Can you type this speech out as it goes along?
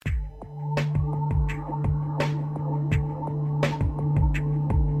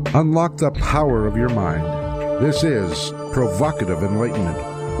Unlock the power of your mind. This is Provocative Enlightenment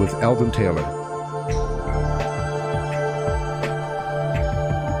with Eldon Taylor.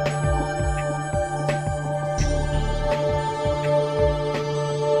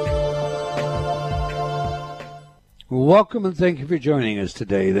 Welcome and thank you for joining us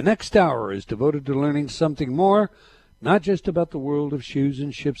today. The next hour is devoted to learning something more, not just about the world of shoes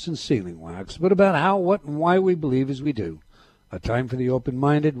and ships and sealing wax, but about how, what, and why we believe as we do. A time for the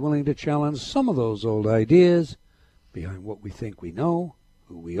open-minded, willing to challenge some of those old ideas behind what we think we know,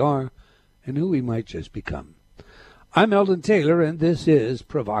 who we are, and who we might just become. I'm Eldon Taylor, and this is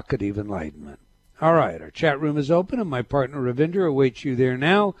Provocative Enlightenment. All right, our chat room is open, and my partner Ravinder awaits you there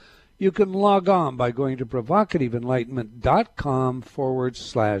now. You can log on by going to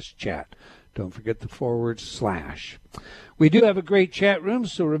provocativeenlightenment.com/chat. Don't forget the /. We do have a great chat room,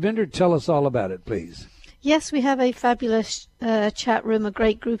 so Ravinder, tell us all about it, please. Yes, we have a fabulous chat room, a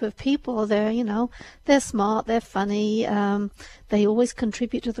great group of people. They're smart, they're funny, they always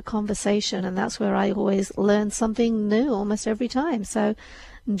contribute to the conversation, and that's where I always learn something new almost every time. So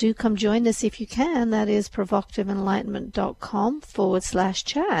do come join us if you can. That is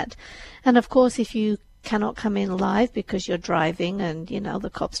provocativeenlightenment.com/chat. And of course, if you cannot come in live because you're driving and,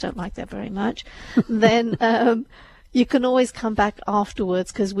 the cops don't like that very much, then you can always come back afterwards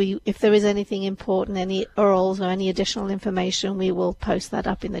because if there is anything important, any URLs or any additional information, we will post that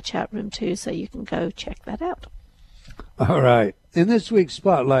up in the chat room too, so you can go check that out. All right. In this week's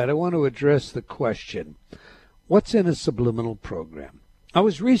Spotlight, I want to address the question, what's in a subliminal program? I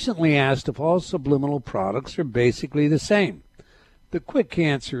was recently asked if all subliminal products are basically the same. The quick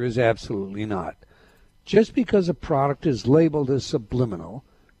answer is absolutely not. Just because a product is labeled as subliminal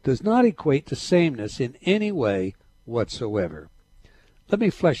does not equate to sameness in any way whatsoever. Let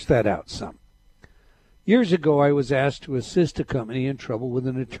me flesh that out some. Years ago, I was asked to assist a company in trouble with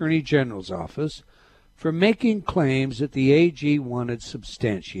an attorney general's office for making claims that the AG wanted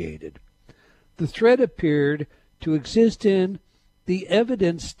substantiated. The threat appeared to exist in the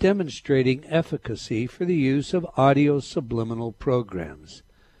evidence demonstrating efficacy for the use of audio subliminal programs.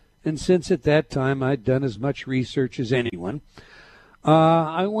 And since at that time I'd done as much research as anyone,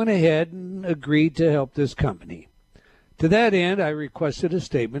 I went ahead and agreed to help this company. To that end, I requested a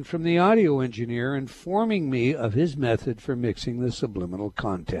statement from the audio engineer informing me of his method for mixing the subliminal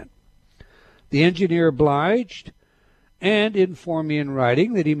content. The engineer obliged and informed me in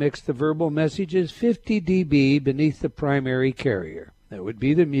writing that he mixed the verbal messages 50 dB beneath the primary carrier. That would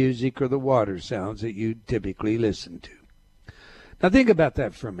be the music or the water sounds that you typically listen to. Now think about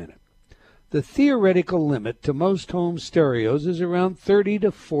that for a minute. The theoretical limit to most home stereos is around 30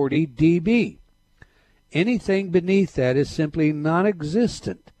 to 40 dB. Anything beneath that is simply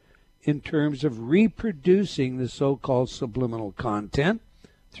non-existent in terms of reproducing the so-called subliminal content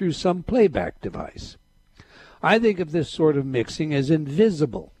through some playback device. I think of this sort of mixing as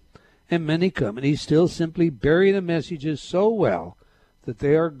invisible, and many companies still simply bury the messages so well that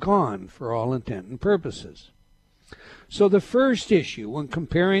they are gone for all intent and purposes. So the first issue when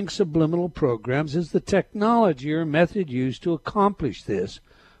comparing subliminal programs is the technology or method used to accomplish this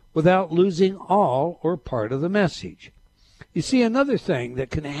without losing all or part of the message. You see, another thing that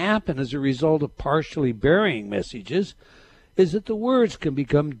can happen as a result of partially burying messages is that the words can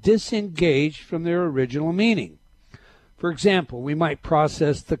become disengaged from their original meaning. For example, we might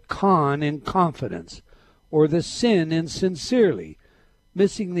process the con in confidence or the sin in sincerely,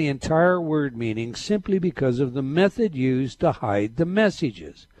 missing the entire word meaning simply because of the method used to hide the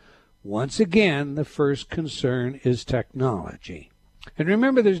messages. Once again, the first concern is technology. And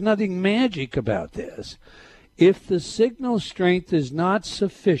remember, there's nothing magic about this. If the signal strength is not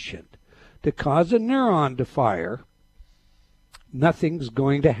sufficient to cause a neuron to fire, nothing's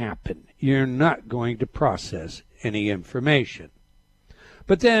going to happen. You're not going to process any information.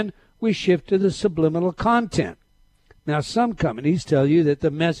 But then we shift to the subliminal content. Now, some companies tell you that the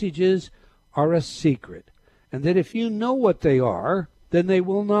messages are a secret, and that if you know what they are, then they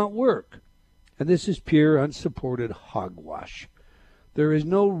will not work. And this is pure, unsupported hogwash. There is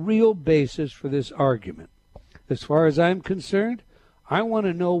no real basis for this argument. As far as I'm concerned, I want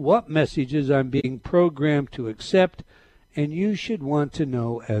to know what messages I'm being programmed to accept, and you should want to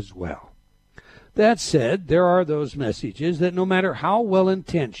know as well. That said, there are those messages that, no matter how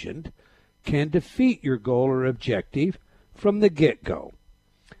well-intentioned, can defeat your goal or objective from the get-go.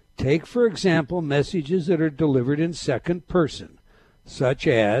 Take, for example, messages that are delivered in second person, such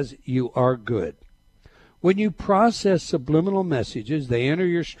as, "You are good." When you process subliminal messages, they enter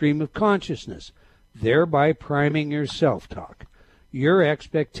your stream of consciousness, thereby priming your self-talk, your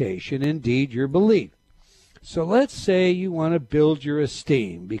expectation, indeed your belief. So let's say you want to build your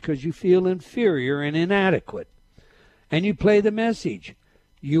esteem because you feel inferior and inadequate, and you play the message,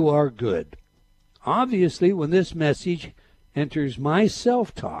 "You are good." Obviously, when this message enters my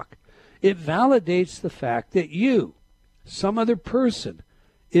self-talk, it validates the fact that you, some other person,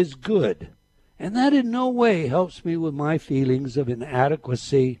 is good, and that in no way helps me with my feelings of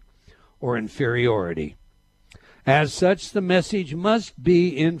inadequacy or inferiority. As such, the message must be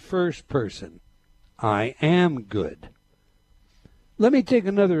in first person. I am good. Let me take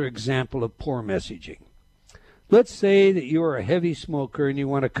another example of poor messaging. Let's say that you are a heavy smoker and you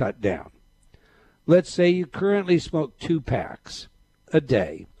want to cut down. Let's say you currently smoke 2 packs a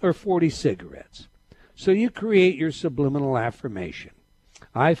day or 40 cigarettes. So you create your subliminal affirmation.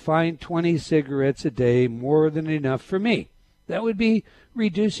 I find 20 cigarettes a day more than enough for me. That would be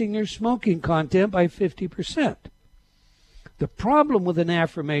reducing your smoking content by 50%. The problem with an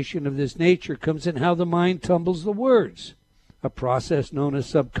affirmation of this nature comes in how the mind tumbles the words, a process known as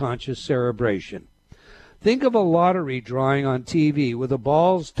subconscious cerebration. Think of a lottery drawing on TV with the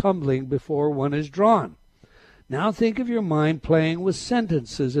balls tumbling before one is drawn. Now think of your mind playing with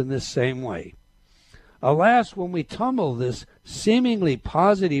sentences in this same way. Alas, when we tumble this seemingly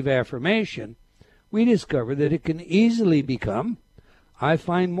positive affirmation, we discover that it can easily become, I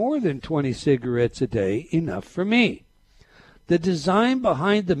find more than 20 cigarettes a day enough for me. The design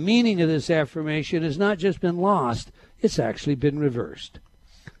behind the meaning of this affirmation has not just been lost, it's actually been reversed.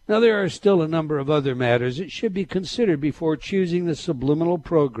 Now, there are still a number of other matters that should be considered before choosing the subliminal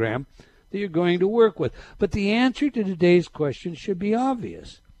program that you're going to work with. But the answer to today's question should be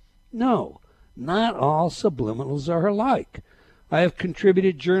obvious. No, not all subliminals are alike. I have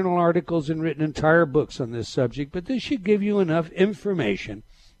contributed journal articles and written entire books on this subject, but this should give you enough information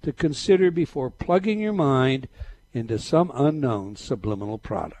to consider before plugging your mind into some unknown subliminal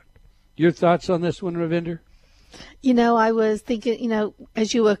product. Your thoughts on this one, Ravinder? I was thinking,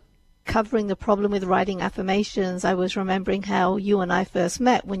 as you were covering the problem with writing affirmations, I was remembering how you and I first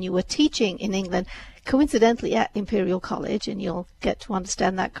met when you were teaching in England, coincidentally at Imperial College, and you'll get to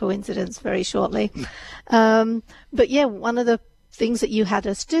understand that coincidence very shortly. But yeah, one of the things that you had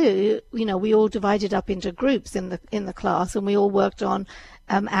us do, we all divided up into groups in the class, and we all worked on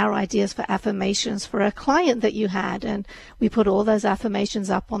our ideas for affirmations for a client that you had, and we put all those affirmations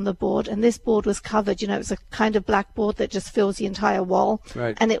up on the board, and this board was covered. It was a kind of blackboard that just fills the entire wall,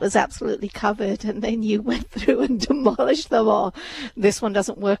 right. And it was absolutely covered, and then you went through and demolished them all. This one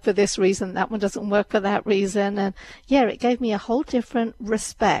doesn't work for this reason, that one doesn't work for that reason, and yeah, it gave me a whole different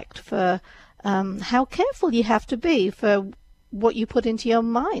respect for how careful you have to be for what you put into your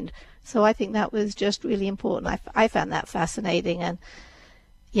mind. So I think that was just really important. I found that fascinating, and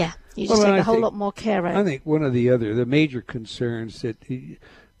yeah, you just take a whole lot more care out. I think one of the major concerns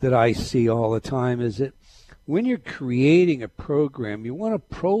that I see all the time is that when you're creating a program, you want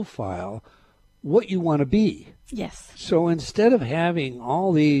to profile what you want to be. Yes. So instead of having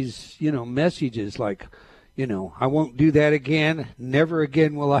all these, messages like, I won't do that again, never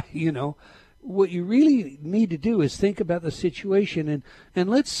again will I, what you really need to do is think about the situation, and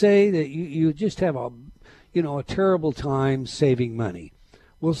let's say that you just have a terrible time saving money.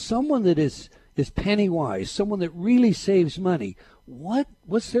 Well, someone that is penny wise, someone that really saves money,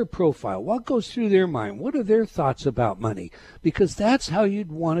 what's their profile? What goes through their mind? What are their thoughts about money? Because that's how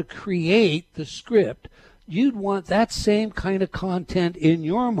you'd want to create the script. You'd want that same kind of content in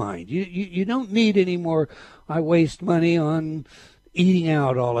your mind. You don't need any more, I waste money on eating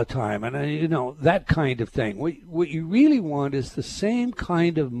out all the time, and that kind of thing. What you really want is the same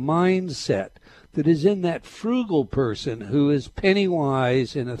kind of mindset that is in that frugal person who is penny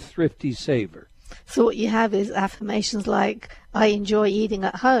wise and a thrifty saver. So what you have is affirmations like, I enjoy eating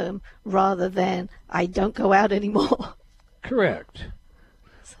at home, rather than I don't go out anymore. Correct.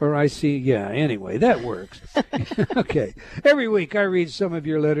 Or I see, yeah, anyway, that works. Okay. Every week I read some of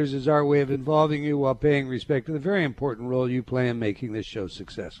your letters as our way of involving you while paying respect to the very important role you play in making this show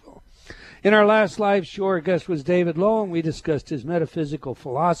successful. In our last live show, our guest was David Lowe, and we discussed his metaphysical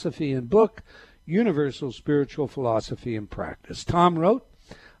philosophy and book, Universal Spiritual Philosophy and Practice. Tom wrote,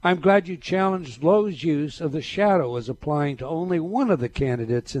 I'm glad you challenged Lowe's use of the shadow as applying to only one of the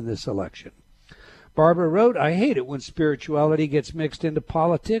candidates in this election. Barbara wrote, I hate it when spirituality gets mixed into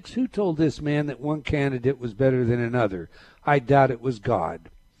politics. Who told this man that one candidate was better than another? I doubt it was God.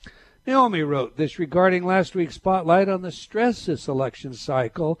 Naomi wrote, this regarding last week's spotlight on the stress this election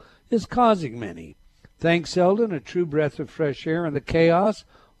cycle is causing many. Thanks, Eldon, a true breath of fresh air in the chaos.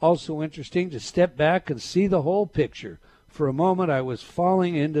 Also interesting to step back and see the whole picture. For a moment, I was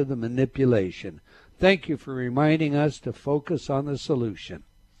falling into the manipulation. Thank you for reminding us to focus on the solution.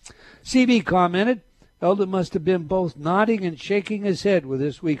 CB commented, Eldon must have been both nodding and shaking his head with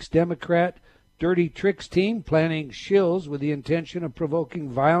this week's Democrat Dirty Tricks team planning shills with the intention of provoking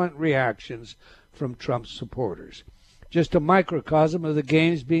violent reactions from Trump's supporters. Just a microcosm of the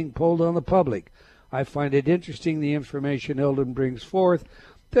games being pulled on the public. I find it interesting the information Eldon brings forth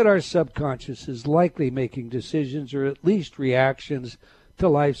that our subconscious is likely making decisions or at least reactions to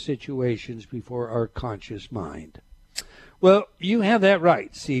life situations before our conscious mind. Well, you have that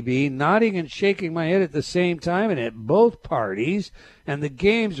right, CB, nodding and shaking my head at the same time and at both parties, and the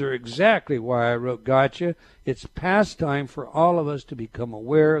games are exactly why I wrote Gotcha. It's past time for all of us to become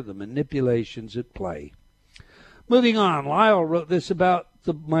aware of the manipulations at play. Moving on, Lyle wrote this about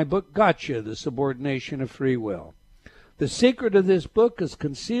my book Gotcha, The Subordination of Free Will. The secret of this book is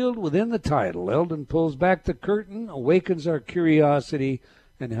concealed within the title. Eldon pulls back the curtain, awakens our curiosity,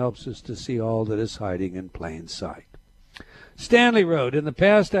 and helps us to see all that is hiding in plain sight. Stanley wrote, in the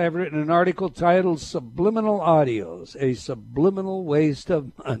past I have written an article titled Subliminal Audios, a Subliminal Waste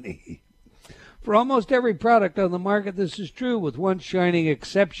of Money. For almost every product on the market, this is true, with one shining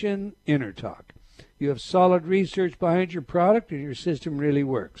exception, InnerTalk. You have solid research behind your product, and your system really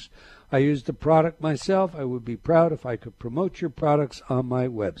works. I use the product myself. I would be proud if I could promote your products on my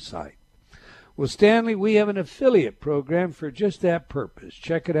website. Well, Stanley, we have an affiliate program for just that purpose.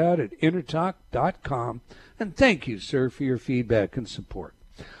 Check it out at InnerTalk.com. And thank you, sir, for your feedback and support.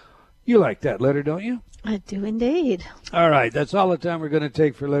 You like that letter, don't you? I do indeed. All right, that's all the time we're going to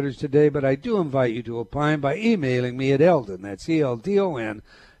take for letters today, but I do invite you to opine by emailing me at Eldon, that's ELDON,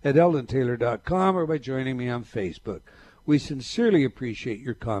 at EldonTaylor.com, or by joining me on Facebook. We sincerely appreciate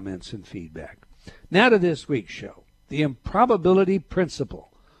your comments and feedback. Now to this week's show, the improbability principle.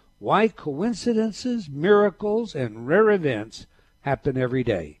 Why coincidences, miracles, and rare events happen every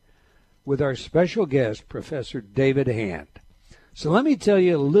day, with our special guest, Professor David Hand. So let me tell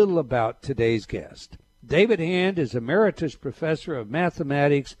you a little about today's guest. David Hand is Emeritus Professor of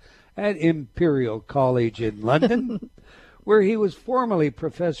Mathematics at Imperial College in London, where he was formerly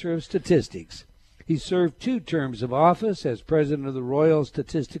Professor of Statistics. He served 2 terms of office as President of the Royal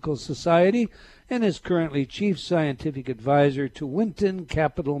Statistical Society and is currently Chief Scientific Advisor to Winton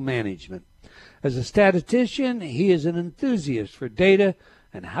Capital Management. As a statistician, he is an enthusiast for data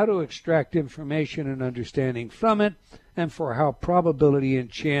and how to extract information and understanding from it, and for how probability and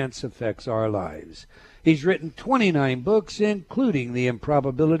chance affects our lives. He's written 29 books, including The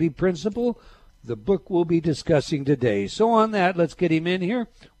Improbability Principle, the book we'll be discussing today. So on that, let's get him in here.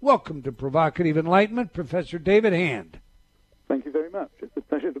 Welcome to Provocative Enlightenment, Professor David Hand. Thank you very much. It's a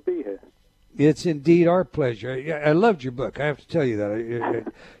pleasure to be here. It's indeed our pleasure. I loved your book. I have to tell you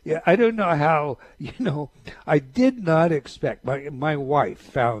that. I don't know how, I did not expect. My wife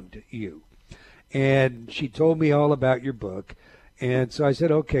found you, and she told me all about your book. And so I said,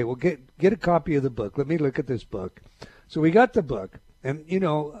 okay, well, get a copy of the book. Let me look at this book. So we got the book, and,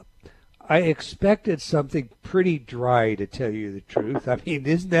 I expected something pretty dry, to tell you the truth. I mean,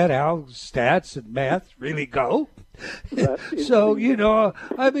 isn't that how stats and math really go? So,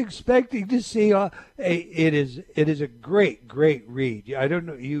 I'm expecting to see it is a great, great read. I don't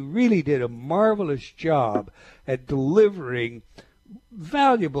know, you really did a marvelous job at delivering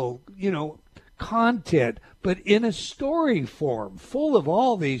valuable, content, but in a story form, full of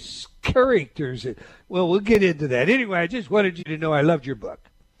all these characters. Well, we'll get into that. Anyway, I just wanted you to know I loved your book.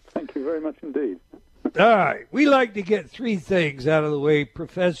 Thank you very much indeed. All right. We like to get 3 things out of the way,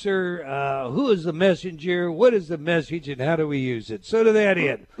 Professor. Who is the messenger? What is the message? And how do we use it? So to that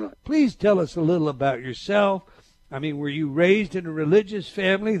end, please tell us a little about yourself. I mean, were you raised in a religious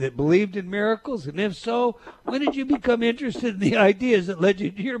family that believed in miracles? And if so, when did you become interested in the ideas that led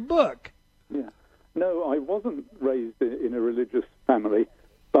you to your book? Yeah. No, I wasn't raised in a religious family.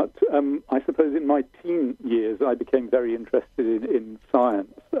 But I suppose in my teen years, I became very interested in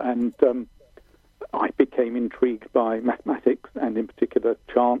science, and I became intrigued by mathematics, and in particular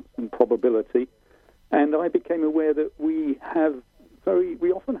chance and probability. And I became aware that we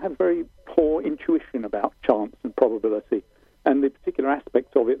often have very poor intuition about chance and probability. And the particular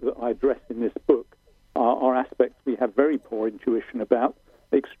aspects of it that I address in this book are aspects we have very poor intuition about,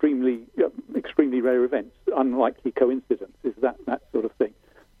 extremely rare events, unlikely coincidences, that sort of thing.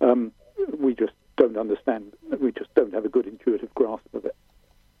 We just don't understand. We just don't have a good intuitive grasp of it.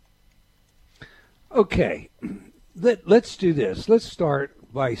 Okay, let's do this. Let's start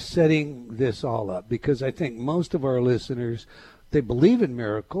by setting this all up, because I think most of our listeners, they believe in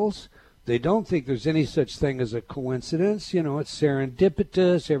miracles. They don't think there's any such thing as a coincidence. It's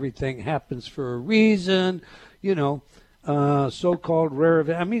serendipitous. Everything happens for a reason. so-called rare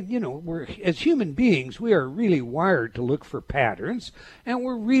events. I mean, we're, as human beings, we are really wired to look for patterns, and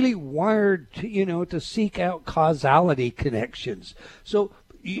we're really wired to, to seek out causality connections. So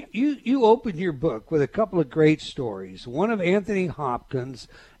you open your book with a couple of great stories, one of Anthony Hopkins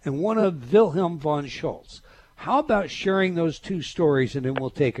and one of Wilhelm von Schultz. How about sharing those two stories, and then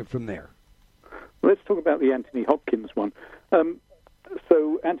we'll take it from there? Let's talk about the Anthony Hopkins one.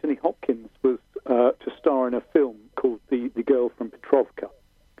 So Anthony Hopkins was to star in a film called The Girl from Petrovka.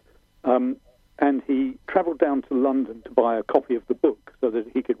 And he travelled down to London to buy a copy of the book so that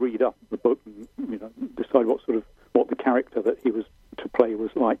he could read up the book and decide what the character that he was to play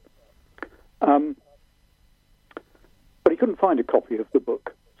was like. But he couldn't find a copy of the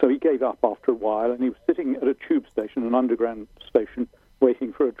book, so he gave up after a while, and he was sitting at a tube station, an underground station,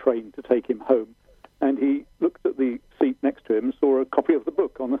 waiting for a train to take him home. And he looked at the seat next to him and saw a copy of the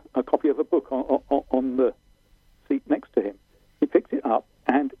book on the seat next to him. He picked it up,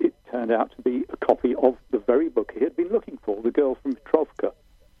 and it turned out to be a copy of the very book he had been looking for, The Girl from Petrovka.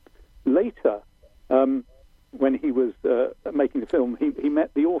 Later, when he was making the film, he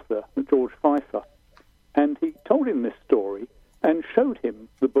met the author, George Pfeiffer, and he told him this story and showed him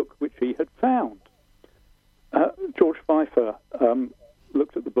the book which he had found. George Pfeiffer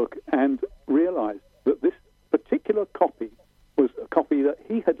looked at the book and realized that this particular copy was a copy that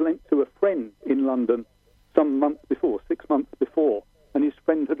he had lent to a friend in London some months before, 6 months before, and his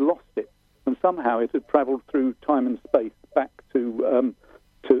friend had lost it, and somehow it had travelled through time and space back to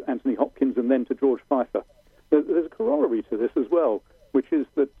Anthony Hopkins and then to George Pfeiffer. There's a corollary to this as well, which is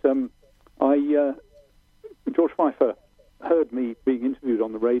that George Pfeiffer heard me being interviewed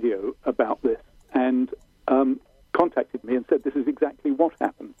on the radio about this and contacted me and said this is exactly what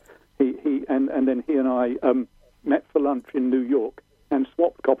happened. And then he and I met for lunch in New York and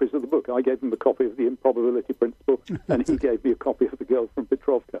swapped copies of the book. I gave him a copy of The Improbability Principle, and he gave me a copy of The Girl from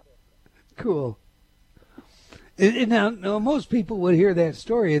Petrovka. Cool. And now, most people would hear that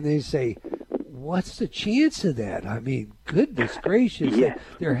story and they say, what's the chance of that? I mean, goodness gracious. Yes.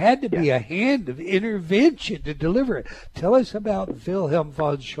 There had to be a hand of intervention to deliver it. Tell us about Wilhelm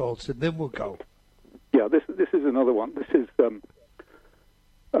von Schultz, and then we'll go. Yeah, this is another one. This is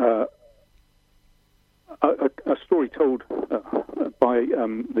a story told by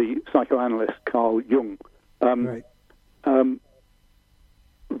the psychoanalyst Carl Jung. Right.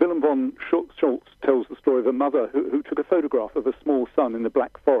 Wilhelm von Schultz tells the story of a mother who took a photograph of a small son in the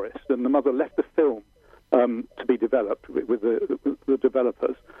Black Forest, and the mother left the film to be developed with the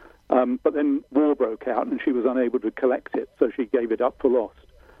developers. But then war broke out, and she was unable to collect it, so she gave it up for lost.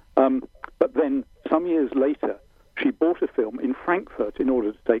 But then, some years later, she bought a film in Frankfurt in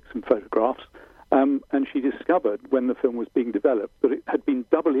order to take some photographs, and she discovered, when the film was being developed, that it had been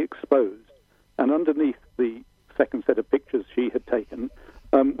doubly exposed, and underneath the second set of pictures she had taken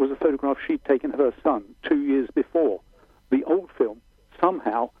was a photograph she'd taken of her son 2 years before. The old film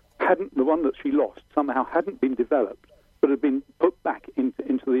the one that she lost, somehow hadn't been developed, but had been put back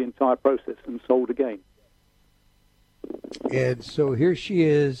into the entire process and sold again. And so here she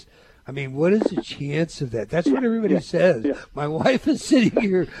is. I mean, what is the chance of that? That's what everybody says. Yeah. My wife is sitting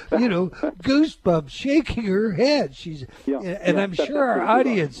here, goosebumps, shaking her head. And I'm sure our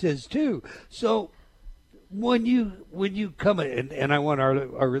audience is too. So when you come in, and I want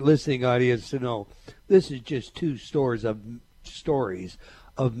our listening audience to know, this is just two stories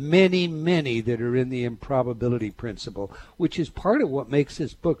of many, many that are in the improbability principle, which is part of what makes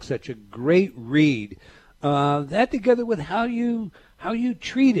this book such a great read. That together with how you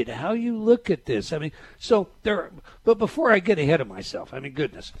treat it, how you look at this. I mean, so but before I get ahead of myself, I mean,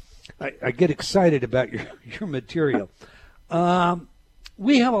 goodness, I get excited about your material.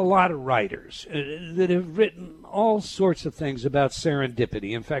 We have a lot of writers that have written all sorts of things about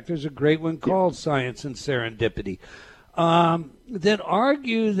serendipity. In fact, there's a great one called Science and Serendipity, that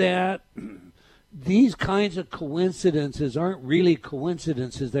argue that these kinds of coincidences aren't really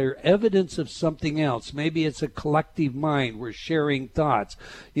coincidences. They're evidence of something else. Maybe it's a collective mind. We're sharing thoughts.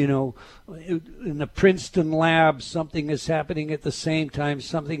 In the Princeton lab, something is happening at the same time.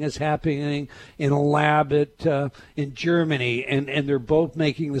 Something is happening in a lab in Germany, and they're both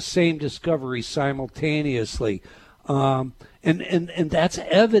making the same discovery simultaneously. And that's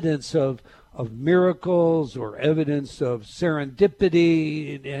evidence of miracles or evidence of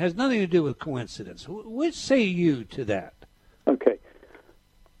serendipity. It has nothing to do with coincidence. What say you to that? Okay.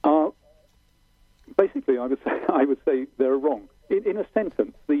 Basically, I would say they're wrong. In a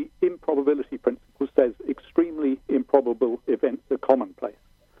sentence, the improbability principle says extremely improbable events are commonplace.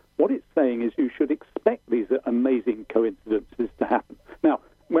 What it's saying is you should expect these amazing coincidences to happen. Now,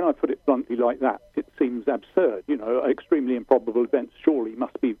 when I put it bluntly like that, it seems absurd. Extremely improbable events surely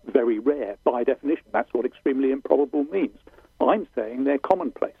must be very rare. By definition, that's what extremely improbable means. I'm saying they're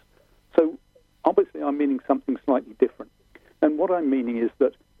commonplace. So obviously I'm meaning something slightly different. And what I'm meaning is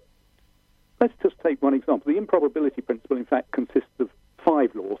that, let's just take one example. The improbability principle, in fact, consists of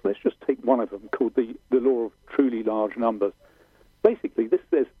 5 laws. Let's just take one of them called the law of truly large numbers. Basically,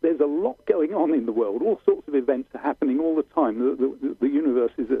 there's a lot going on in the world. All sorts of events are happening all the time. The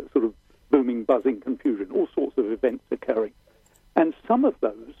universe is a sort of booming, buzzing confusion. All sorts of events occurring. And some of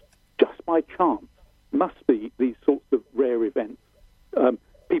those, just by chance, must be these sorts of rare events.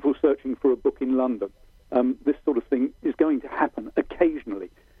 People searching for a book in London. This sort of thing is going to happen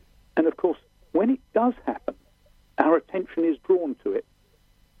occasionally. And of course, when it does happen, our attention is drawn to it.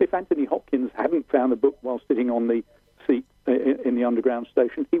 If Anthony Hopkins hadn't found a book while sitting on the seat in the Underground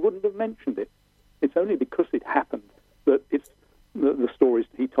station, he wouldn't have mentioned it. It's only because it happened that it's the stories,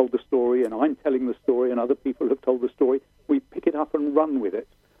 he told the story, and I'm telling the story, and other people have told the story. We pick it up and run with it.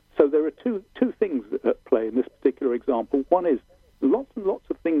 So there are two things at play in this particular example. One is lots and lots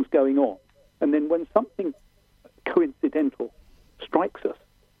of things going on, and then when something coincidental strikes us,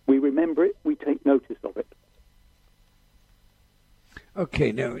 we remember it, we take notice of it.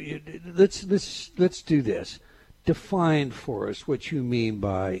 Okay, now let's do this. Define for us what you mean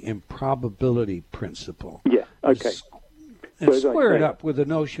by improbability principle. Yeah, okay. And square it up with the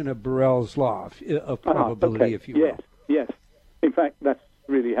notion of Borel's law of probability, okay. if you will. Yes. In fact, that's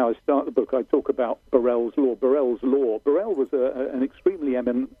really how I start the book. I talk about Borel's law. Borel was an extremely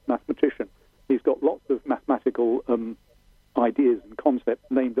eminent mathematician. He's got lots of mathematical ideas and concepts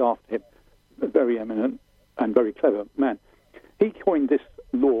named after him. A very eminent and very clever man. He coined this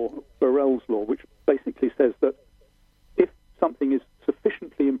law, Borel's law, which basically says that if something is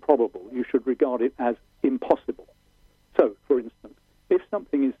sufficiently improbable, you should regard it as impossible. So, for instance, if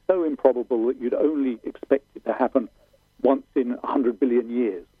something is so improbable that you'd only expect it to happen once in 100 billion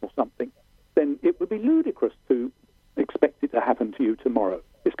years or something, then it would be ludicrous to expect it to happen to you tomorrow.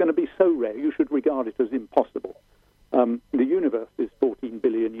 It's going to be so rare, you should regard it as impossible. The universe is 14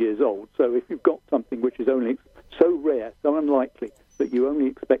 billion years old, so if you've got something which is only so rare, so unlikely, that you only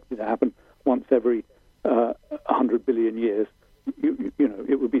expect it to happen once every 100 billion years, you know,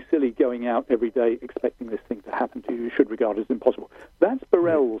 it would be silly going out every day expecting this thing to happen to you. You should regard it as impossible. That's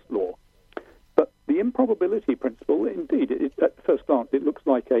Borel's law. But the improbability principle, indeed, at first glance, it looks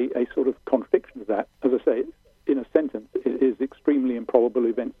like a sort of contradiction of that. As I say, in a sentence, it is extremely improbable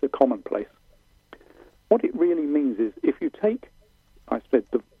events are commonplace. What it really means is, if you take, I said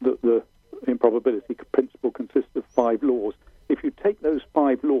the improbability principle consists of 5 laws. If you take those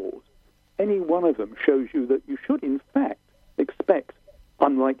 5 laws, any one of them shows you that you should, in fact, expect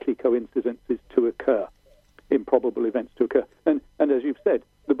unlikely coincidences to occur, improbable events to occur. And as you've said,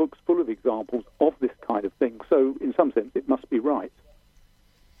 the book's full of examples of this kind of thing, so in some sense it must be right.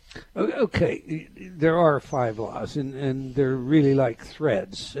 Okay, there are 5 laws, and they're really like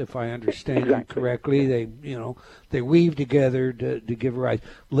threads, if I understand you correctly. They weave together to give rise.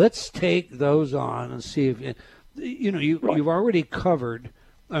 Let's take those on and see if you've already covered.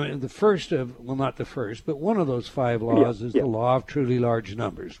 I mean, the first of, well, not the first, but one of those 5 laws is the law of truly large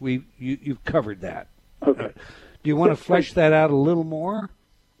numbers. You've covered that. Okay. Do you want to flesh that out a little more?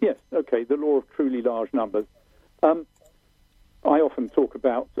 Yes. Okay. The law of truly large numbers. I often talk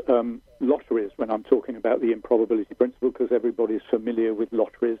about lotteries when I'm talking about the improbability principle, because everybody's familiar with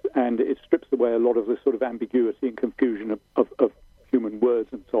lotteries, and it strips away a lot of the sort of ambiguity and confusion of human words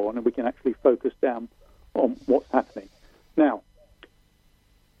and so on, and we can actually focus down on what's happening. Now,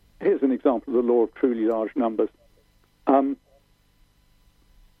 here's an example of the law of truly large numbers.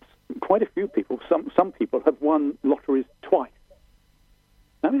 Quite a few people, some people have won lotteries twice.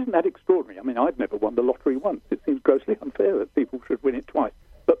 Now, isn't that extraordinary? I mean, I've never won the lottery once. It seems grossly unfair that people should win it twice.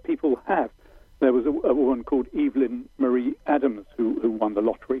 But people have. There was a woman called Evelyn Marie Adams who won the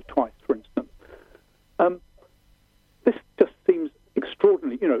lottery twice, for instance. This just seems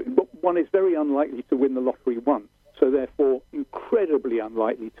extraordinary. You know, one is very unlikely to win the lottery once, so therefore incredibly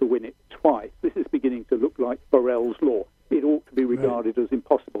unlikely to win it twice. This is beginning to look like Borel's law. It ought to be regarded as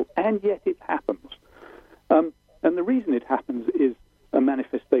impossible, and yet it happens. And the reason it happens is a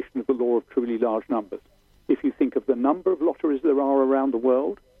manifestation of the law of truly large numbers. If you think of the number of lotteries there are around the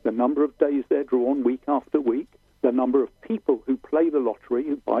world, the number of days they're drawn week after week, the number of people who play the lottery,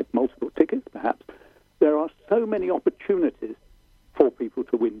 who buy multiple tickets perhaps, there are so many opportunities for people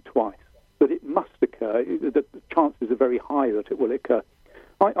to win twice that it must occur. The chances are very high that it will occur.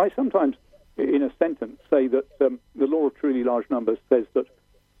 I sometimes, in a sentence, say that the law of truly large numbers says that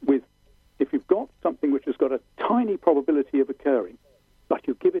if you've got something which has got a tiny probability of occurring, but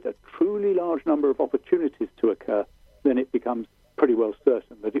you give it a truly large number of opportunities to occur, then it becomes pretty well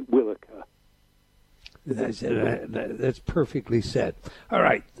certain that it will occur. That's perfectly said. All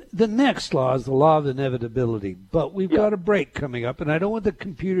right. The next law is the law of inevitability, but we've got a break coming up, and I don't want the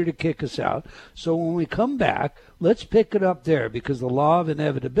computer to kick us out. So when we come back, let's pick it up there, because the law of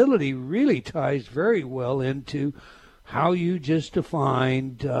inevitability really ties very well into how you just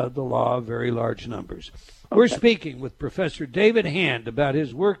defined the law of very large numbers. Okay. We're speaking with Professor David Hand about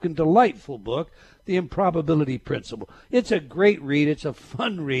his work and delightful book, The Improbability Principle. It's a great read. It's a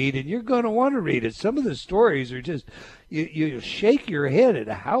fun read, and you're going to want to read it. Some of the stories are just, you shake your head at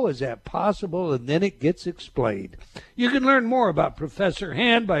how is that possible, and then it gets explained. You can learn more about Professor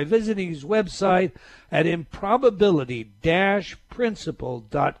Hand by visiting his website at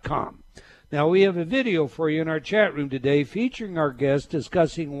improbability-principle.com. Now, we have a video for you in our chat room today featuring our guest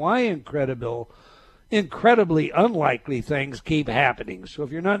discussing why incredibly unlikely things keep happening. So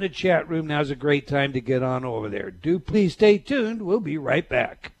if you're not in the chat room, now's a great time to get on over there. Do please stay tuned. We'll be right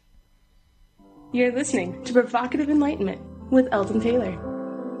back. You're listening to Provocative Enlightenment with Eldon Taylor.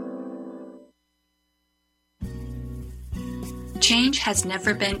 Change has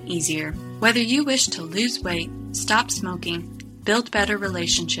never been easier. Whether you wish to lose weight, stop smoking, build better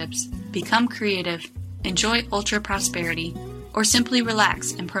relationships, become creative, enjoy ultra prosperity, or simply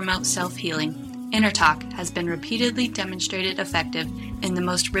relax and promote self-healing, InnerTalk has been repeatedly demonstrated effective in the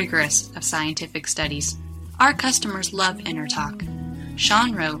most rigorous of scientific studies. Our customers love InnerTalk.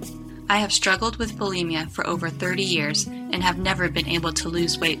 Sean wrote, "I have struggled with bulimia for over 30 years and have never been able to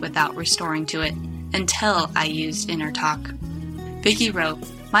lose weight without restoring to it until I used InnerTalk." Vicky wrote,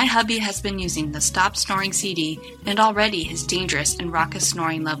 "My hubby has been using the Stop Snoring CD and already his dangerous and raucous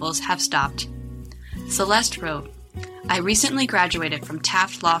snoring levels have stopped." Celeste wrote, "I recently graduated from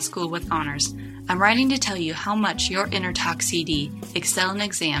Taft Law School with honors. I'm writing to tell you how much your InnerTalk CD, Excel in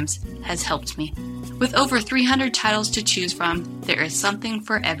Exams, has helped me. With over 300 titles to choose from, there is something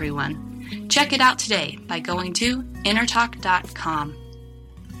for everyone. Check it out today by going to innertalk.com.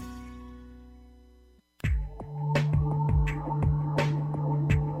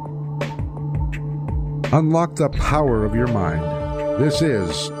 Unlock the power of your mind. This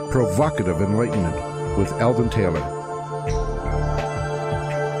is Provocative Enlightenment with Eldon Taylor.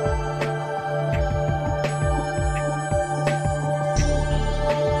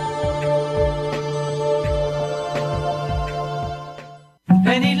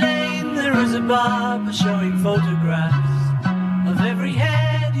 Penny Lane, there is a barber showing photographs of every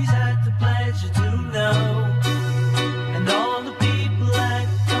head he's had the pleasure to know, and all the people that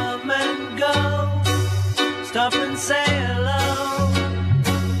come and go. Stop and say hello.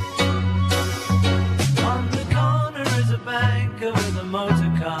 On the corner is a banker with a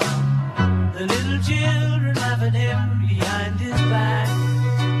motor car. The little children laughing him behind his back,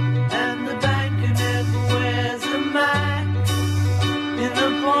 and the banker never wears a mask in the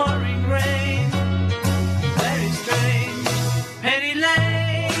pouring rain. Very strange. Penny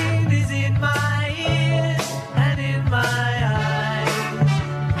Lane is in my ears and in my eyes.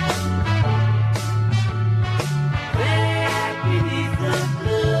 There beneath the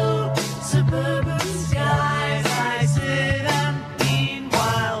blue suburban skies, I sit and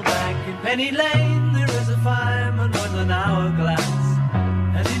meanwhile back in Penny Lane there is a fireman with an hourglass,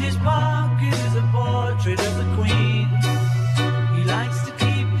 and in his pocket is a portrait of the Queen. He likes to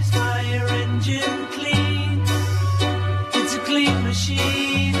keep his fire engine clean. It's a clean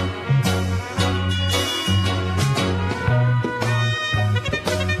machine.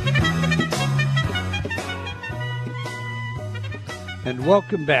 And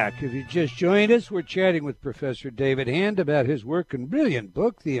welcome back. If you just joined us, we're chatting with Professor David Hand about his work and brilliant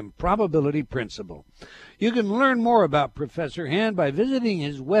book, The Improbability Principle. You can learn more about Professor Hand by visiting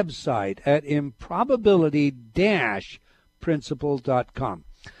his website at improbability-principle.com.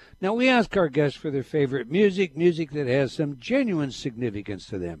 Now, we ask our guests for their favorite music that has some genuine significance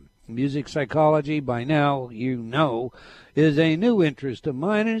to them. Music psychology, by now you know, is a new interest of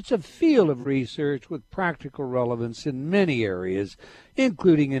mine, and it's a field of research with practical relevance in many areas,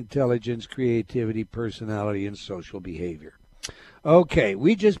 including intelligence, creativity, personality, and social behavior. Okay,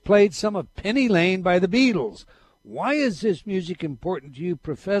 we just played some of Penny Lane by the Beatles. Why is this music important to you,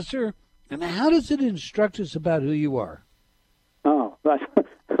 Professor, and how does it instruct us about who you are? Oh, that's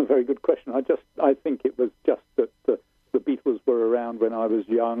a very good question. I think it was just that the Beatles were around when I was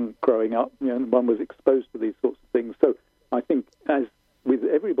young, growing up, and one was exposed to these sorts of things. So I think, as with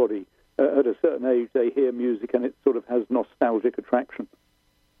everybody, at a certain age, they hear music and it sort of has nostalgic attraction.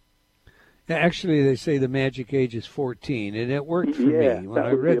 Actually, they say the magic age is 14, and it worked for me when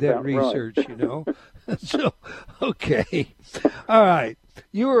I read that research, right. So, okay. All right.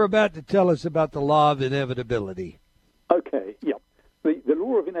 you were about to tell us about the law of inevitability. Okay, yeah. The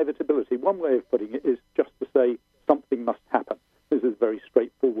law of inevitability, one way of putting it is just to say something must happen. This is a very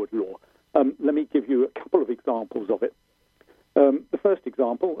straightforward law. Let me give you a couple of examples of it. The first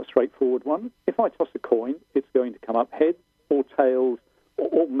example, a straightforward one, if I toss a coin, it's going to come up heads or tails,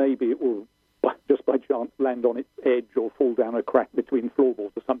 or maybe it will just by chance land on its edge or fall down a crack between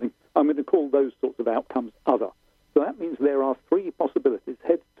floorboards or something. I'm going to call those sorts of outcomes other. So that means there are three possibilities,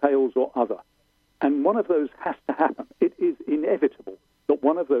 heads, tails, or other. And one of those has to happen. It is inevitable that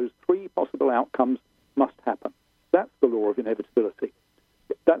one of those three possible outcomes must happen. That's the law of inevitability.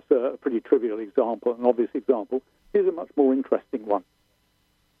 That's a pretty trivial example, an obvious example. Here's a much more interesting one.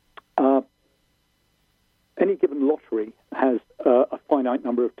 Any given lottery has a finite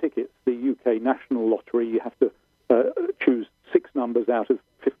number of tickets. The UK National Lottery, you have to choose 6 numbers out of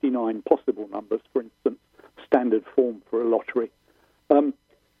 59 possible numbers, for instance, standard form for a lottery. On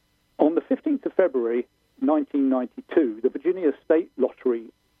the 15th of February 1992, the Virginia State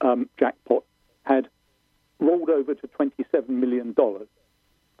Lottery jackpot had rolled over to $27 million.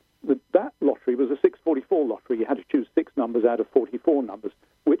 That lottery was a 644 lottery. You had to choose 6 numbers out of 44 numbers,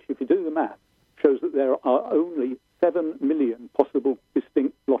 which, if you do the math, shows that there are only 7 million possible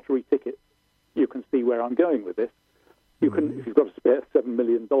distinct lottery tickets. You can see where I'm going with this. You can, if you've got to spare $7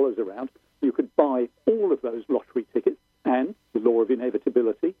 million around, you could buy all of those lottery tickets, and the law of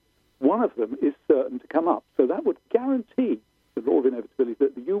inevitability, one of them is certain to come up. So that would guarantee, the law of inevitability,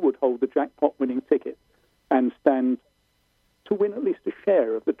 that you would hold the jackpot-winning ticket and stand to win at least a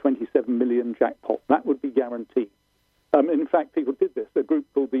share of the 27 million jackpot. That would be guaranteed. In fact, people did this. A group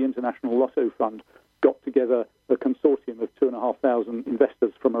called the International Lotto Fund got together a consortium of 2,500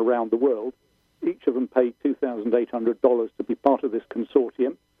 investors from around the world. Each of them paid $2,800 to be part of this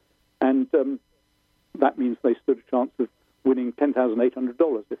consortium, and that means they stood a chance of winning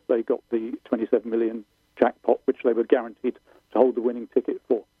 $10,800 if they got the 27 million jackpot, which they were guaranteed to hold the winning ticket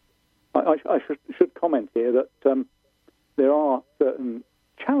for. I should comment here that there are certain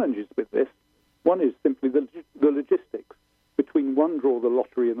challenges with this. One is simply the logistics. Between one draw of the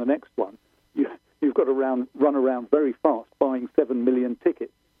lottery and the next one, you've got to run around very fast buying 7 million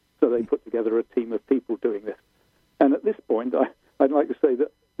tickets. So they put together a team of people doing this. And at this point, I'd like to say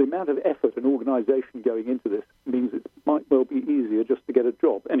that the amount of effort and organisation going into this means it might well be easier just to get a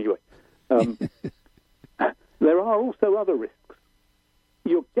job. Anyway, there are also other risks.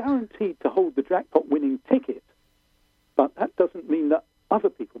 You're guaranteed to hold the jackpot-winning ticket, but that doesn't mean that other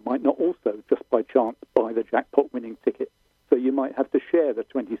people might not also, just by chance, buy the jackpot-winning ticket. So you might have to share the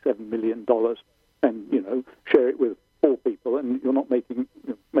 $27 million and, share it with 4 people, and you're not making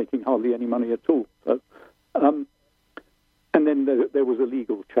hardly any money at all. So, and then there was a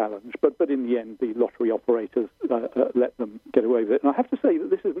legal challenge, but in the end, the lottery operators let them get away with it. And I have to say that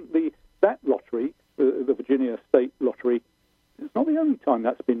this isn't that lottery, the Virginia State Lottery. It's not the only time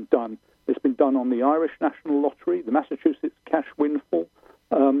that's been done. It's been done on the Irish National Lottery, the Massachusetts Cash Windfall,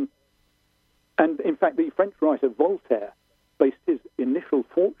 and in fact, the French writer Voltaire based his initial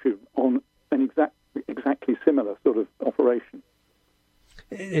fortune on an exactly similar sort of operation.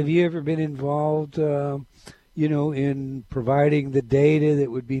 Have you ever been involved, in providing the data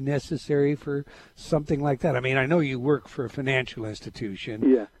that would be necessary for something like that? I mean, I know you work for a financial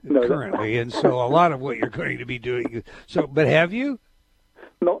institution currently, and so a lot of what you're going to be doing. So, but have you?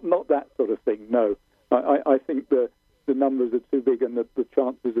 Not that sort of thing. No, I think the numbers are too big and the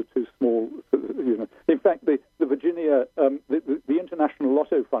chances are too small. In fact, the Virginia, the International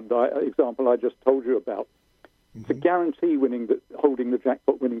Lotto Fund example I just told you about, to guarantee holding the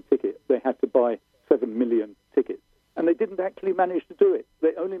jackpot-winning ticket, they had to buy 7 million tickets, and they didn't actually manage to do it.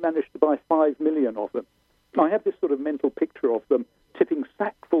 They only managed to buy 5 million of them. I have this sort of mental picture of them tipping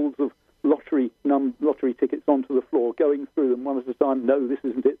sackfuls of lottery tickets onto the floor, going through them one at a time. No, this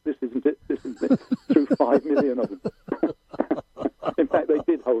isn't it. This isn't it. This isn't it. Through 5 million of them. In fact, they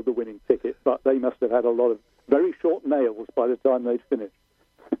did hold the winning ticket, but they must have had a lot of very short nails by the time they'd finished.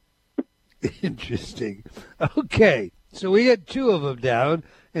 Interesting. Okay, so we had 2 of them down,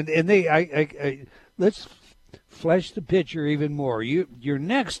 and they. Let's flesh the picture even more. Your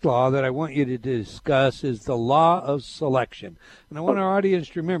next law that I want you to discuss is the law of selection, and I want our audience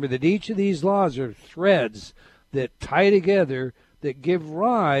to remember that each of these laws are threads that tie together that give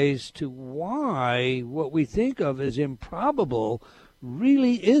rise to why what we think of as improbable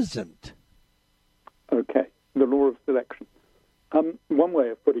really isn't. Okay, the law of selection. One way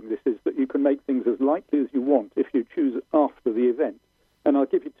of putting this is that you can make things as likely as you want if you choose after the event. And I'll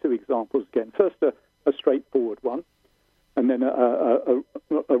give you 2 examples again. First, a straightforward one, and then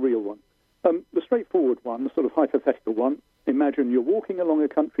a real one. The straightforward one, the sort of hypothetical one, imagine imagine you're walking along a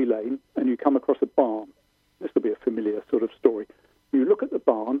country lane and you come across a barn. This will be a familiar sort of story. You look at the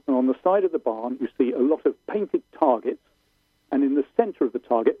barn, and on the side of the barn, you see a lot of painted targets, and in the center of the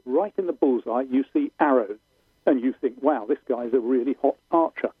target, right in the bullseye, you see arrows. And you think, wow, this guy's a really hot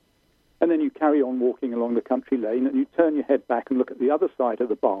archer. And then you carry on walking along the country lane, and you turn your head back and look at the other side of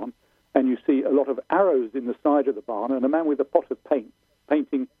the barn, and you see a lot of arrows in the side of the barn, and a man with a pot of paint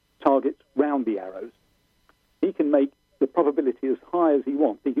painting targets round the arrows. He can make the probability as high as he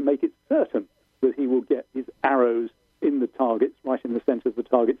wants. He can make it certain that he will get his arrows in the targets, right in the center of the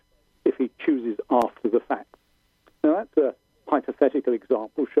targets, if he chooses after the fact. Now, that's a hypothetical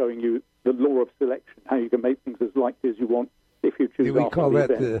example showing you the law of selection, how you can make things as likely as you want if you choose after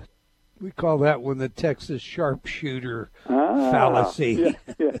the event. We call that one the Texas sharpshooter fallacy.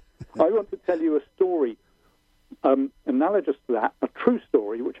 Yeah. I want to tell you a story analogous to that, a true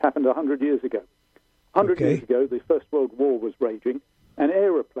story which happened 100 years ago. 100 years ago, the First World War was raging, and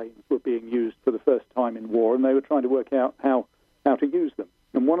aeroplanes were being used for the first time in war, and they were trying to work out how to use them.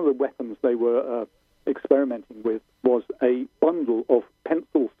 And one of the weapons they were experimenting with was a bundle of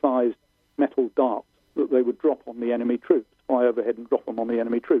pencil-sized metal darts that they would drop on the enemy troops, fly overhead and drop them on the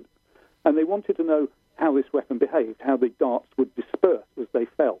enemy troops. And they wanted to know how this weapon behaved, how the darts would disperse as they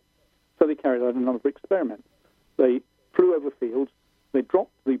fell. So they carried out a number of experiments. They flew over fields, they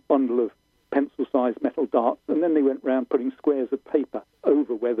dropped the bundle of pencil-sized metal darts, and then they went round putting squares of paper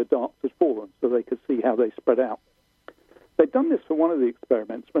over where the darts had fallen so they could see how they spread out. They'd done this for one of the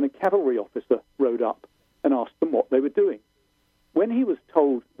experiments when a cavalry officer rode up and asked them what they were doing. When he was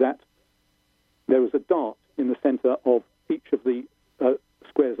told that there was a dart in the center of each of the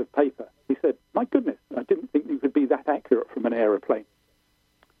squares of paper, he said, "My goodness, I didn't think you could be that accurate from an aeroplane."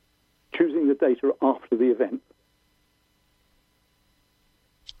 Choosing the data after the event.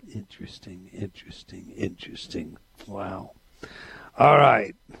 Interesting. Wow. All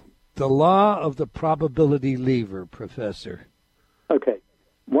right. The law of the probability lever, Professor. Okay.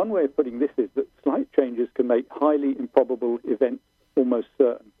 One way of putting this is that slight changes can make highly improbable events almost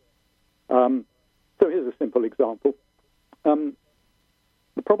certain. So here's a simple example.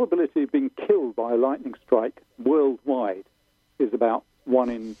 The probability of being killed by a lightning strike worldwide is about 1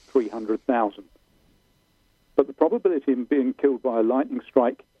 in 300,000. But the probability of being killed by a lightning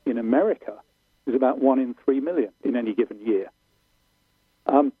strike in America is about 1 in 3 million in any given year.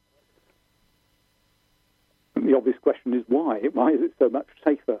 The obvious question is why? Why is it so much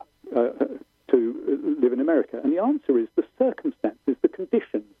safer to live in America? And the answer is the circumstances, the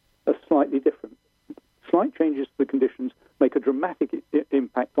conditions are slightly different. Slight changes to the conditions make a dramatic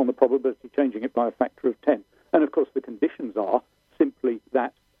impact on the probability, changing it by a factor of 10. And of course the conditions are simply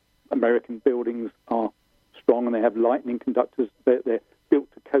that American buildings are strong and they have lightning conductors. They're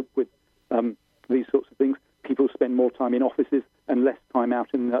built to cope with these sorts of things. People spend more time in offices and less time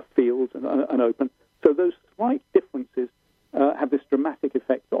out in the fields and open. So those slight differences have this dramatic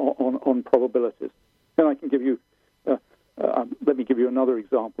effect on probabilities. Then I can give you, let me give you another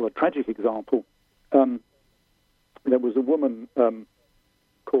example, a tragic example. There was a woman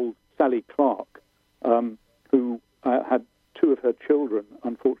called Sally Clark who had 2 of her children,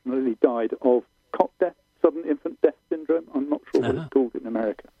 unfortunately, died of cot death, sudden infant death syndrome. I'm not sure what it's called in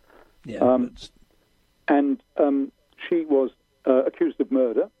America. Yeah, and she was accused of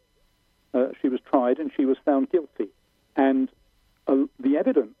murder. She was tried and she was found guilty. And the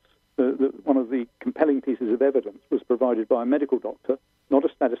evidence, one of the compelling pieces of evidence was provided by a medical doctor, not a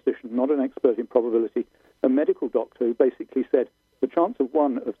statistician, not an expert in probability, a medical doctor who basically said the chance of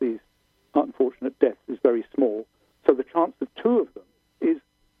one of these unfortunate deaths is very small, so the chance of 2 of them is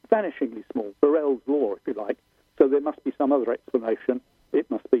vanishingly small, Burrell's law, if you like. So there must be some other explanation. It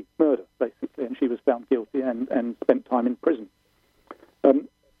must be murder, basically, and she was found guilty and spent time in prison.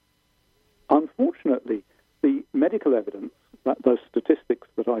 Unfortunately, the medical evidence, those statistics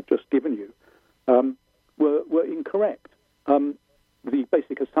that I've just given you, were incorrect. The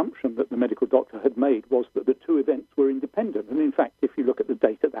basic assumption that the medical doctor had made was that the 2 events were independent. And in fact, if you look at the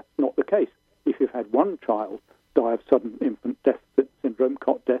data, that's not the case. If you've had one child die of sudden infant death syndrome,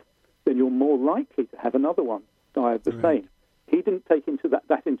 cot death, then you're more likely to have another one die of the same. He didn't take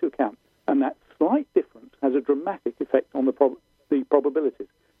that into account. And that slight difference has a dramatic effect on the probabilities.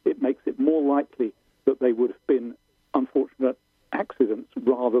 It makes it more likely that they would have been unfortunate accidents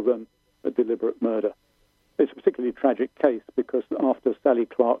rather than a deliberate murder. It's a particularly tragic case because after Sally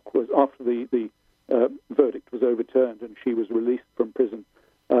Clark after the verdict was overturned and she was released from prison,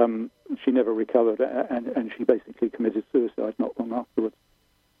 she never recovered and she basically committed suicide not long afterwards.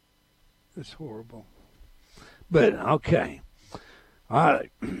 It's horrible. But, okay. All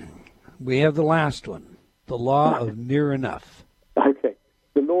right. We have the last one. The law of near enough. Okay.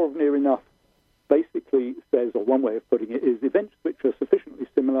 The law of near enough basically says, or one way of putting it is, events which are sufficiently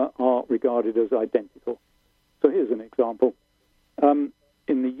similar are regarded as identical. So here's an example. In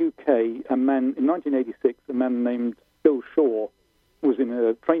the UK, in 1986, a man named Bill Shaw was in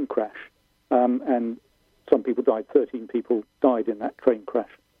a train crash, and some people died, 13 people died in that train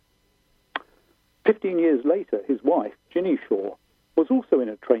crash. 15 years later, his wife, Ginny Shaw, was also in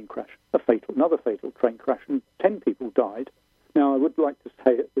a train crash, another fatal train crash, and 10 people died. Now, I would like to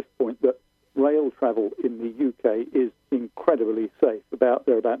say at this point that rail travel in the UK is incredibly safe. There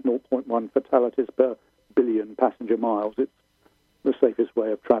are about 0.1 fatalities per billion passenger miles. It's the safest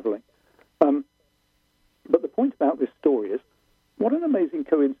way of travelling. But the point about this story is, what an amazing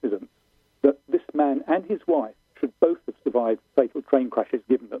coincidence that this man and his wife should both have survived fatal train crashes,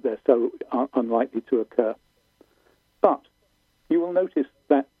 given that they're so unlikely to occur. But you will notice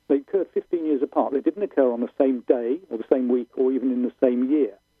that they occurred 15 years apart. They didn't occur on the same day or the same week or even in the same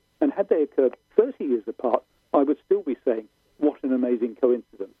year. And had they occurred 30 years apart, I would still be saying, what an amazing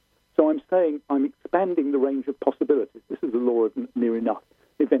coincidence. So I'm saying I'm expanding the range of possibilities. This is the law of near enough.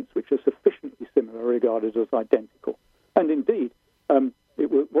 Events which are sufficiently similar are regarded as identical. And indeed,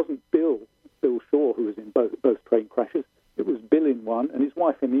 it wasn't Bill Shaw who was in both train crashes. It was Bill in one and his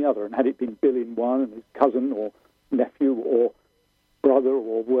wife in the other. And had it been Bill in one and his cousin or nephew or brother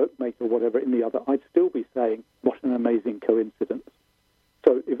or workmate or whatever in the other, I'd still be saying, what an amazing coincidence.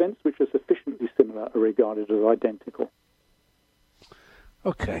 So events which are sufficiently similar are regarded as identical.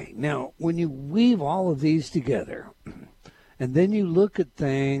 Okay, now when you weave all of these together, and then you look at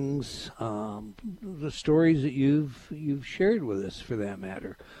things, the stories that you've shared with us, for that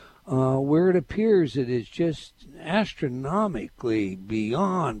matter, where it appears it is just astronomically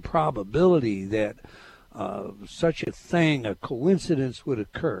beyond probability that such a thing, a coincidence, would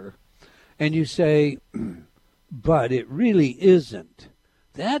occur, and you say, but it really isn't.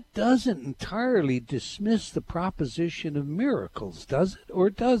 That doesn't entirely dismiss the proposition of miracles, does it, or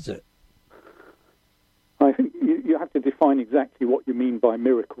does it? I think you have to define exactly what you mean by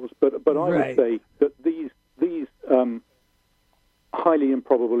miracles, but I would say that these highly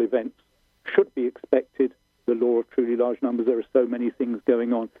improbable events should be expected. The law of truly large numbers, there are so many things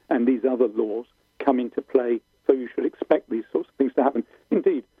going on, and these other laws come into play, so you should expect these sorts of things to happen.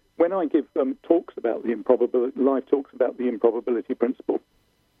 Indeed, when I give talks about the improbability, live talks about the improbability principle,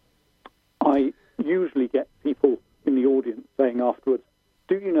 I usually get people in the audience saying afterwards,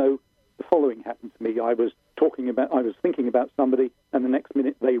 do you know, the following happened to me. I was thinking about somebody, and the next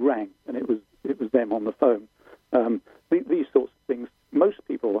minute they rang, and it was them on the phone. These sorts of things, most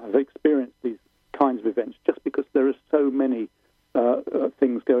people have experienced these kinds of events just because there are so many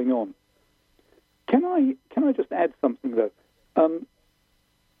things going on. Can I just add something, though?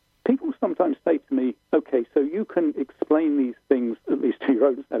 People sometimes say to me, okay, so you can explain these things, at least to your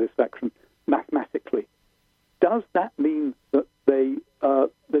own satisfaction, mathematically. Does that mean that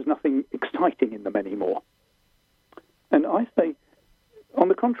there's nothing exciting in them anymore? And I say, on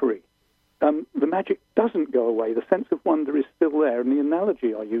the contrary, the magic doesn't go away. The sense of wonder is still there. And the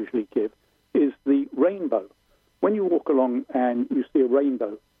analogy I usually give is the rainbow. When you walk along and you see a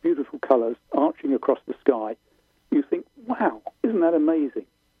rainbow, beautiful colours arching across the sky, you think, wow, isn't that amazing?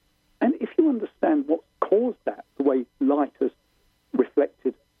 And if you understand what caused that, the way light has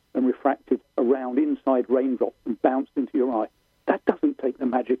reflected and refracted around inside raindrops and bounced into your eye, that doesn't take the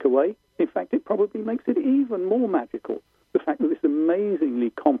magic away. In fact, it probably makes it even more magical, the fact that this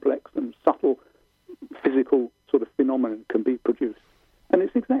amazingly complex and subtle physical sort of phenomenon can be produced. And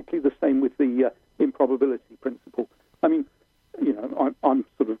it's exactly the same with the improbability principle. I mean, you know, I'm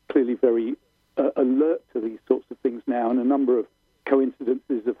sort of clearly very alert to these sorts of things now, and a number of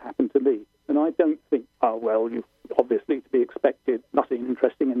coincidences have happened to me. And I don't think, oh, well, you obviously to be expected, nothing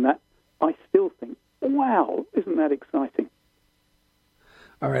interesting in that. I still think, wow, isn't that exciting?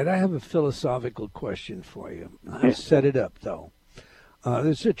 All right, I have a philosophical question for you. I'll set it up, though.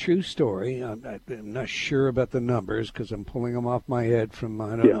 This is a true story. I'm not sure about the numbers because I'm pulling them off my head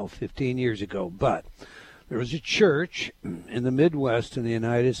from, 15 years ago. But there was a church in the Midwest in the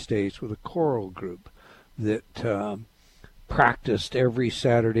United States with a choral group that practiced every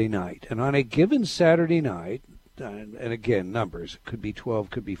Saturday night. And on a given Saturday night, and again, numbers, it could be 12,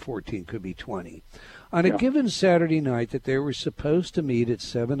 could be 14, could be 20. On a given Saturday night that they were supposed to meet at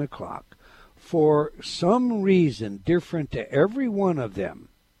 7 o'clock, for some reason different to every one of them,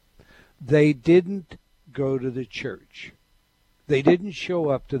 they didn't go to the church. They didn't show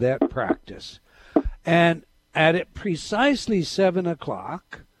up to that practice. And at precisely 7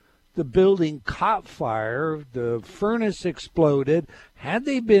 o'clock, the building caught fire, the furnace exploded. Had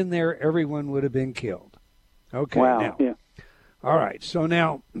they been there, everyone would have been killed. Okay. Wow. Now, Yeah. all right. So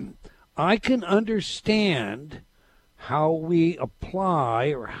now I can understand how we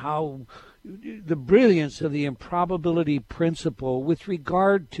apply or how the brilliance of the improbability principle with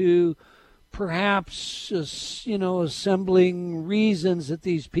regard to perhaps, assembling reasons that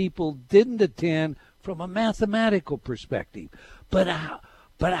these people didn't attend from a mathematical perspective. But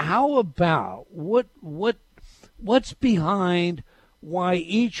how about what's behind why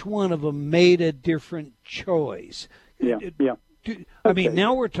each one of them made a different choice? Yeah. I mean,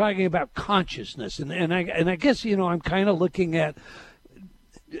 now we're talking about consciousness, and I guess I'm kind of looking at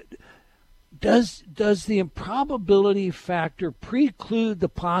does the improbability factor preclude the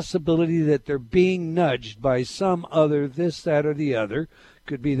possibility that they're being nudged by some other this, that, or the other?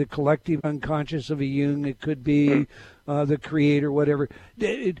 Could be the collective unconscious of a Jung. It could be the creator, whatever.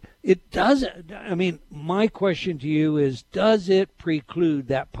 It doesn't. I mean, my question to you is: does it preclude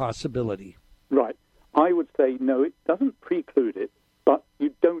that possibility? Right. I would say no, it doesn't preclude it, but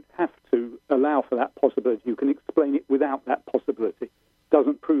you don't have to allow for that possibility. You can explain it without that possibility.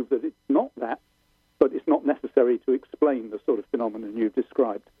 Doesn't prove that it's not that, but it's not necessary to explain the sort of phenomenon you've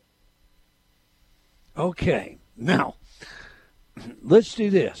described. Okay. Now, let's do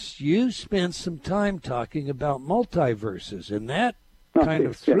this. You spent some time talking about multiverses, and that kind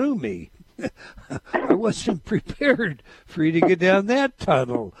of threw me. I wasn't prepared for you to get down that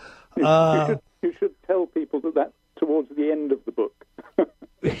tunnel. You should tell people that that's towards the end of the book.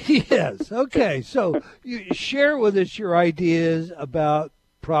 Yes. Okay. So you share with us your ideas about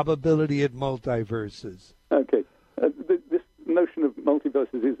probability and multiverses. Okay. This notion of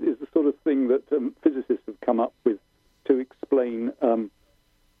multiverses is the sort of thing that physicists have come up with to explain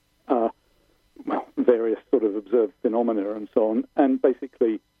various sort of observed phenomena and so on. And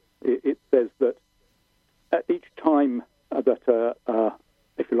basically, it says that each time that,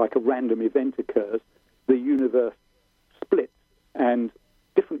 if you like, a random event occurs, the universe splits and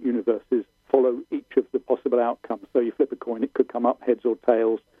different universes follow each of the possible outcomes. So you flip a coin, it could come up heads or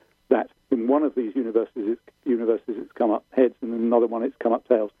tails. That in one of these universes it's come up heads, and in another one it's come up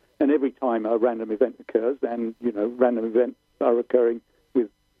tails. And every time a random event occurs, and random events are occurring with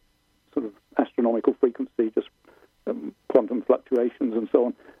sort of astronomical frequency, just quantum fluctuations and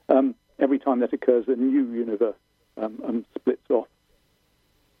so on. Every time that occurs, a new universe splits off.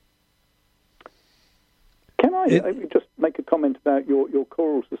 Can I just make a comment about your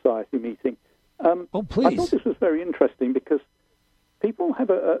Choral Society meeting? Oh, please. I thought this was very interesting because people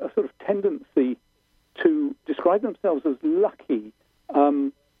have a sort of tendency to describe themselves as lucky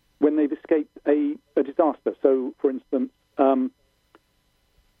when they've escaped a disaster. So, for instance, the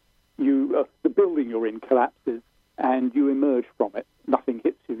building you're in collapses and you emerge from it. Nothing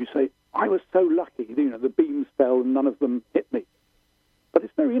hits you. You say, I was so lucky. The beams fell and none of them hit me. But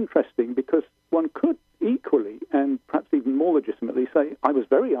it's very interesting because one could equally and perhaps even more legitimately say, I was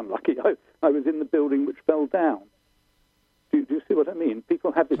very unlucky. I was in the building which fell down. Do you see what I mean?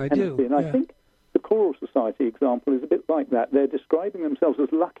 People have this tendency, and I think the Choral Society example is a bit like that. They're describing themselves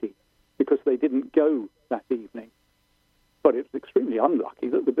as lucky because they didn't go that evening. But it's extremely unlucky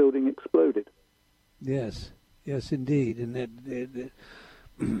that the building exploded. Yes, indeed. And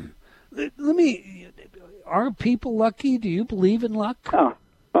are people lucky? Do you believe in luck?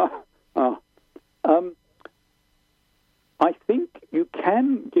 I think you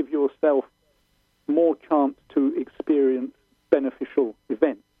can give yourself more chance to experience beneficial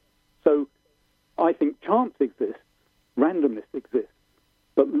events. So I think chance exists, randomness exists,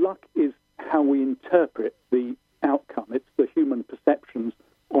 but luck is how we interpret the outcome. It's the human perceptions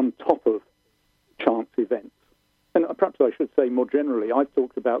on top of chance events. And perhaps I should say more generally, I've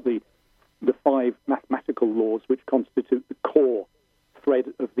talked about the 5 mathematical laws which constitute the core thread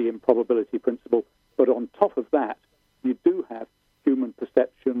of the improbability principle. But on top of that, you do have human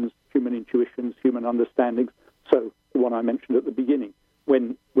perceptions, human intuitions, human understandings. So the one I mentioned at the beginning,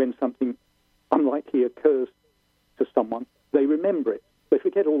 when something unlikely occurs to someone, they remember it. They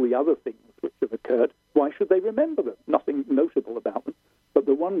forget all the other things which have occurred. Why should they remember them? Nothing notable about them. But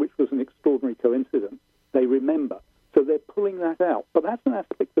the one which was an extraordinary coincidence, they remember. So they're pulling that out. But that's an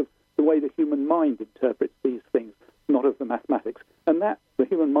aspect of the way the human mind interprets these things, not of the mathematics. And that, the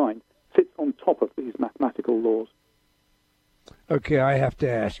human mind, sits on top of these mathematical laws. Okay, I have to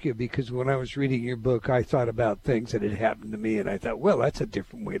ask you, because when I was reading your book, I thought about things that had happened to me, and I thought, well, that's a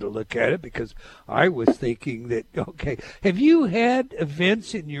different way to look at it, because I was thinking that, okay, have you had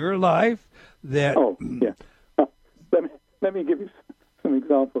events in your life that... Oh, yeah. Let me give you some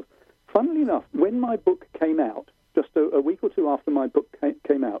examples. Funnily enough, when my book came out, just a week or two after my book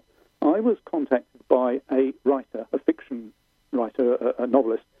came out, I was contacted by a writer, a fiction writer, a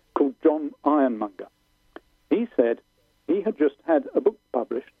novelist, called John Ironmonger. he said he had just had a book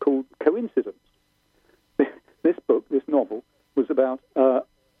published called Coincidence. This book, this novel, was about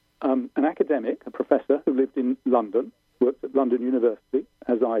an academic, a professor who lived in London, worked at London University,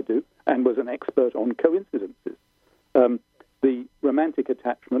 as I do, and was an expert on coincidences. The romantic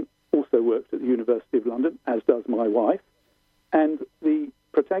attachment also worked at the University of London, as does my wife, and the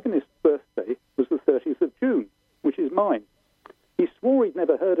protagonist's birthday was the 30th of June, which is mine. He swore he'd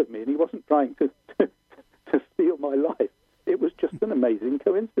never heard of me, and he wasn't trying to steal my life. It was just an amazing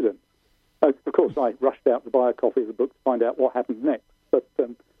coincidence. Of course, I rushed out to buy a copy of the book to find out what happened next, but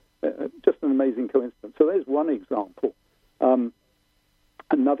just an amazing coincidence. So there's one example.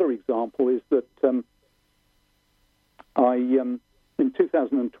 Another example is that in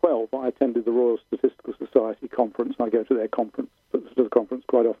 2012, I attended the Royal Statistical Society conference. I go to their conference, to the conference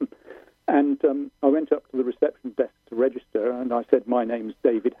quite often. And I went up to the reception desk to register, and I said, my name's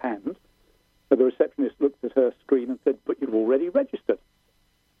David Hand. So the receptionist looked at her screen and said, but you've already registered.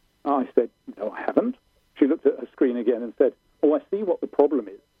 I said, no, I haven't. She looked at her screen again and said, oh, I see what the problem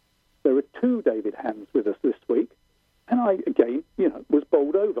is. There are 2 David Hands with us this week. And I, again, was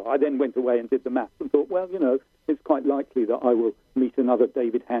bowled over. I then went away and did the maths and thought, well, it's quite likely that I will meet another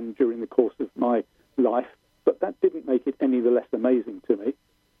David Hand during the course of my life. But that didn't make it any the less amazing to me.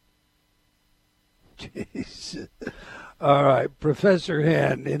 Jeez. All right, Professor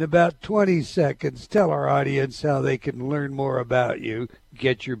Hand, in about 20 seconds, tell our audience how they can learn more about you,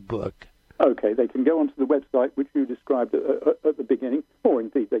 get your book. Okay, they can go onto the website, which you described at the beginning, or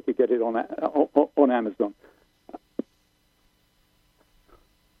indeed they could get it on Amazon.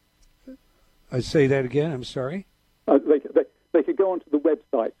 I say that again, I'm sorry? They could go onto the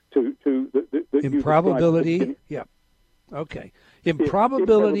website to Improbability, yeah. Okay.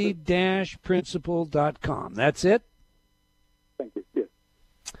 Improbability-principle.com. That's it? Thank you, yes.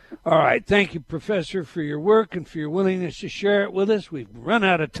 All right. Thank you, Professor, for your work and for your willingness to share it with us. We've run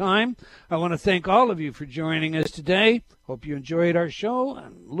out of time. I want to thank all of you for joining us today. Hope you enjoyed our show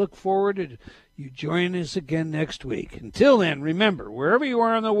and look forward to you joining us again next week. Until then, remember, wherever you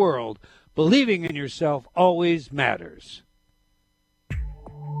are in the world, believing in yourself always matters.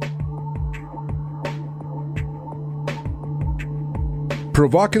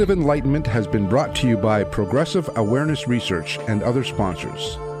 Provocative Enlightenment has been brought to you by Progressive Awareness Research and other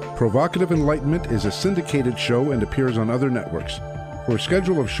sponsors. Provocative Enlightenment is a syndicated show and appears on other networks. For a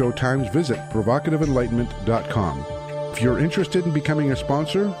schedule of show times, visit provocativeenlightenment.com. If you're interested in becoming a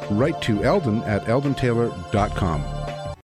sponsor, write to Eldon at eldontaylor.com.